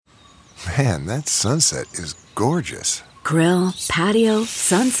Man, that sunset is gorgeous. Grill, patio,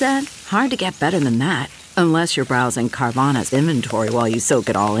 sunset. Hard to get better than that. Unless you're browsing Carvana's inventory while you soak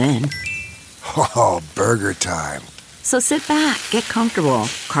it all in. Oh, burger time. So sit back, get comfortable.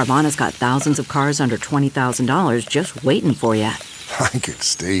 Carvana's got thousands of cars under $20,000 just waiting for you. I could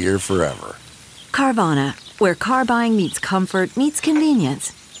stay here forever. Carvana, where car buying meets comfort meets convenience.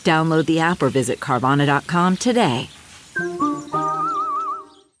 Download the app or visit Carvana.com today.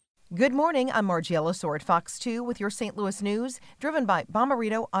 Good morning, I'm Margie Ellisor at Fox 2 with your St. Louis news, driven by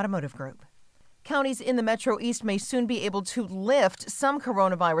Bomarito Automotive Group. Counties in the Metro East may soon be able to lift some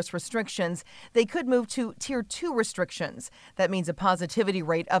coronavirus restrictions. They could move to Tier 2 restrictions. That means a positivity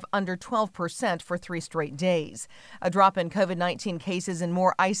rate of under 12% for 3 straight days. A drop in COVID-19 cases and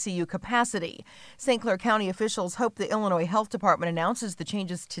more ICU capacity. St. Clair County officials hope the Illinois Health Department announces the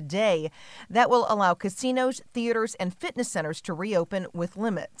changes today. That will allow casinos, theaters, and fitness centers to reopen with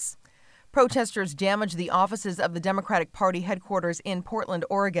limits. Protesters damaged the offices of the Democratic Party headquarters in Portland,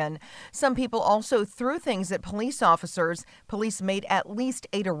 Oregon. Some people also threw things at police officers. Police made at least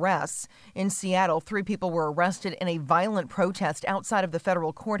 8 arrests. In Seattle, 3 people were arrested in a violent protest outside of the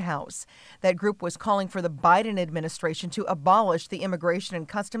federal courthouse. That group was calling for the Biden administration to abolish the Immigration and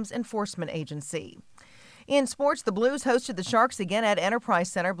Customs Enforcement Agency. In sports, the Blues hosted the Sharks again at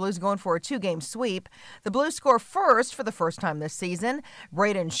Enterprise Center. Blues going for a 2-game sweep. The Blues score first for the first time this season.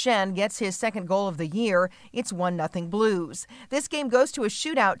 Braden Shen gets his second goal of the year. It's 1-0 Blues. This game goes to a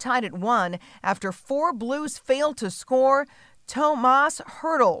shootout tied at 1 after 4 Blues failed to score. Tomas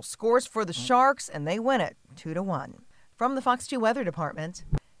Hertl scores for the Sharks, and they win it 2-1. From the Fox 2 Weather Department.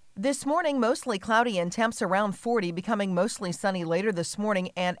 This morning, mostly cloudy and temps around 40, becoming mostly sunny later this morning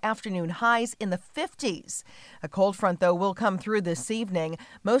and afternoon highs in the 50s. A cold front, though, will come through this evening.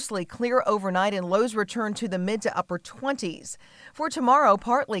 Mostly clear overnight and lows return to the mid to upper 20s. For tomorrow,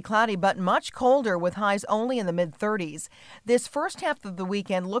 partly cloudy but much colder with highs only in the mid-30s. This first half of the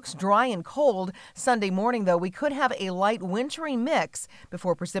weekend looks dry and cold. Sunday morning, though, we could have a light wintry mix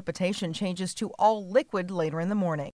before precipitation changes to all liquid later in the morning.